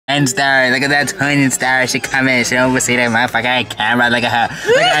And star, look at that twin star. She coming. She don't see that motherfucking camera. Look at her.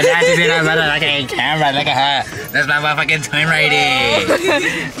 Look at her. Now she's in that motherfucking camera. Look at her. That's my motherfucking twin right there.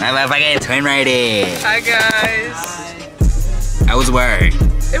 My motherfucking twin right there. Hi guys. I was worried.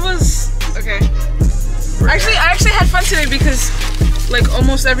 It was okay. Actually, I actually had fun today because like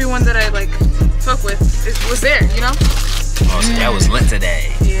almost everyone that I like fuck with was there. You know. Oh, so that was lit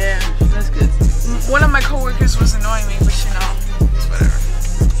today. Yeah, that's good. One of my coworkers was annoying me, but you know, it's whatever.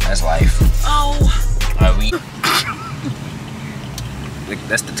 That's life. Oh. Are we? Look,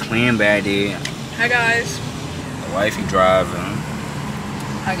 that's the twin bad dude. Hi guys. The wifey driving.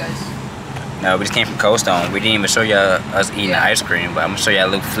 Hi guys. No, we just came from Cold Stone. We didn't even show y'all us eating ice cream, but I'm gonna show y'all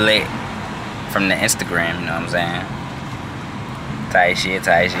a little flick from the Instagram. You know what I'm saying? Tight shit,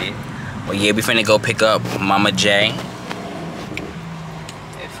 tight shit. Well, yeah, we finna go pick up Mama J.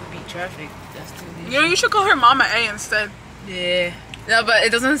 If we beat traffic, that's too deep. You know, you should call her Mama A instead. Yeah. No, but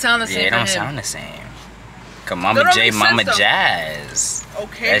it doesn't sound the same. Yeah, it don't for him. sound the same. Cause Mama J, Mama Jazz.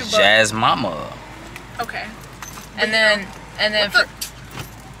 Okay, that's Jazz Mama. Okay. And then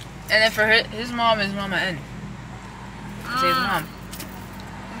for his mom is Mama N. Say his mom.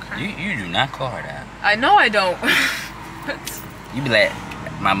 Okay. You do not call her that. I know I don't. You be like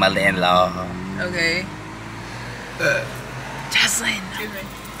my mother-in-law. Okay. Jocelyn. Excuse me.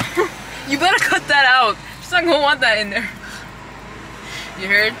 You better cut that out. She's not gonna want that in there. You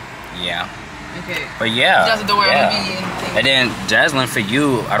heard? Yeah. Okay. But yeah. That's the way yeah. I'm gonna be anything. And then Jaslyn, for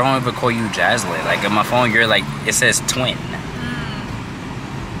you, I don't ever call you Jaslyn. Like on my phone, you're like, it says twin.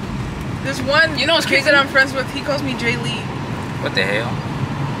 There's one, you know what's crazy that I'm friends with, he calls me Jay Lee. What the hell?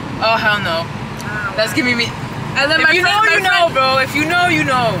 Oh hell no. That's giving me. And then If my you friend, know, my you know, friend, bro. If you know, you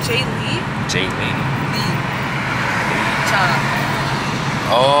know. Jay Lee? J Lee. Lee. Cha.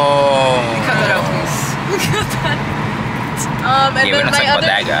 Oh. Cut that out, please. Cut that. And Yeah, we're then not talking about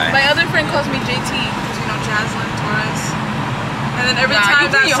that guy. my other friend calls me JT, because you know Jaslyn Torres. And then every Nah, time you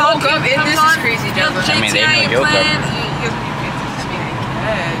that put your song whole cup in comes this on, is crazy, Jaslyn. JT, I mean, they know ain't your cup. playing. He goes, you can't text me.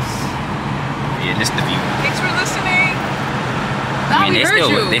 Yes. Yeah, this the view. Thanks for listening. I mean, we heard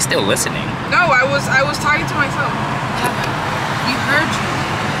you. they still listening. No, I was talking to myself. We heard you.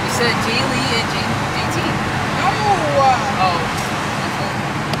 You said Jay Lee and JT. No. Oh.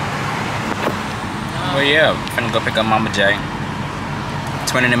 Well, yeah, finna go pick up Mama J.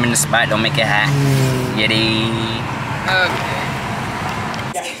 Twinning them in the spot, don't make it hot. Yeti.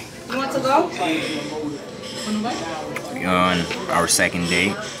 Okay. You want to go? We on our second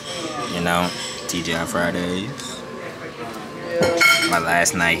date. You know, TGI Fridays. My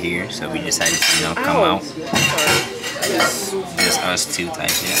last night here, so we decided to, you know, come out. Just us two type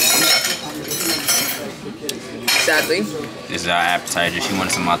shit. Sadly. This is our appetizer. She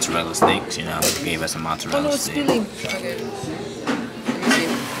wanted some mozzarella sticks, you know. Gave us some mozzarella sticks. Okay.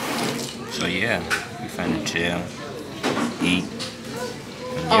 So yeah, we finna chill, eat,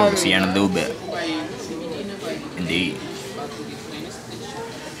 and yeah, we'll see you in a little bit. Indeed.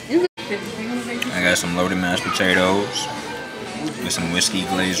 I got some loaded mashed potatoes with some whiskey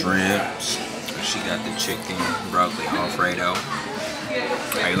glazed ribs. She got the chicken broccoli Alfredo.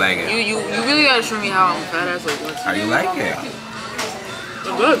 How you like it? You really gotta show me how I'm fat ass like once. How you like it?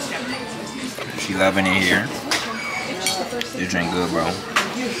 I'm good. She loving it here. You drink good, bro.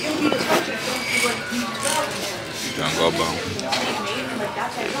 Don't go, bro.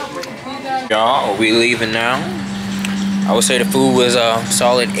 Y'all, we leaving now. I would say the food was a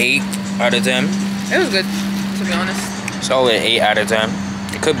solid 8 out of 10. It was good, to be honest. Solid 8 out of 10.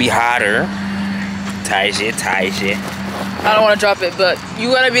 It could be hotter. Tight shit, tight shit. I don't want to drop it, but you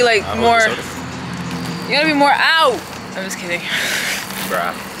gotta be like more. You gotta be more out. I'm just kidding.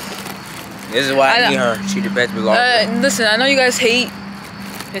 Bruh. This is why I need her. She the best belong. Listen, I know you guys hate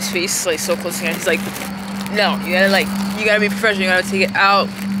his face, like so close to him. He's like, no, you gotta be professional. You gotta take it out.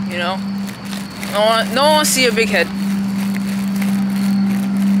 You know. No one wants to see your big head.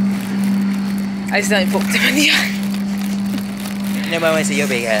 I accidentally poked him in the eye. Nobody wants to see your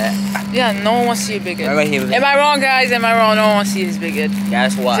big head. Yeah, no one wants to see your big head. Right here. Am I wrong, guys? Am I wrong? No one wants to see his big head.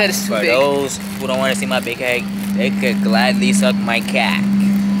 That's why. Said it's too For big. those who don't want to see my big head, they could gladly suck my cat.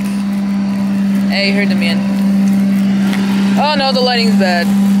 Hey, you heard the man. Oh no, the lighting's bad.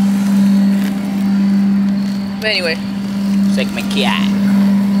 But anyway. Suck my cat.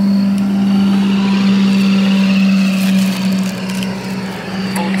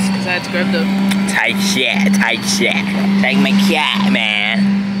 Oh, it's because I had to grab the... Tight shit, tight shit. Take my cat,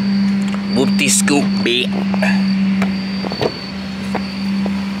 man. Whoop-de scoop, bitch.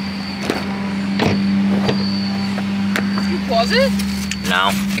 You pause it?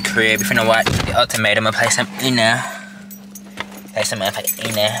 No, the crib, you finna watch the ultimatum and play some Una. Like some motherfucking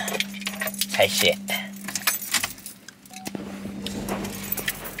Ina type shit.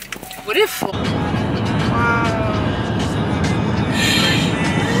 What if? Wow.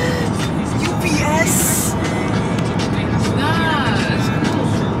 UPS. Nah, it's cool.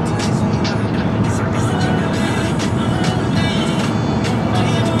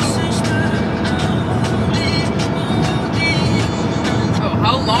 Oh,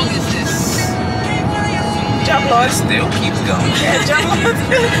 how long is this? Job It lost. still keeps going. Yeah, job lost.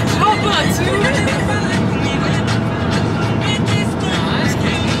 How long, too?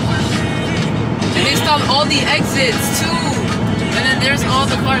 And they stopped all the exits too. And then there's all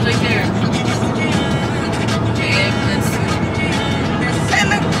the cars right there. Okay, ambulance too. Hey,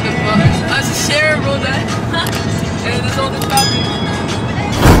 look. The bus. I was a share road that. And then there's all the stop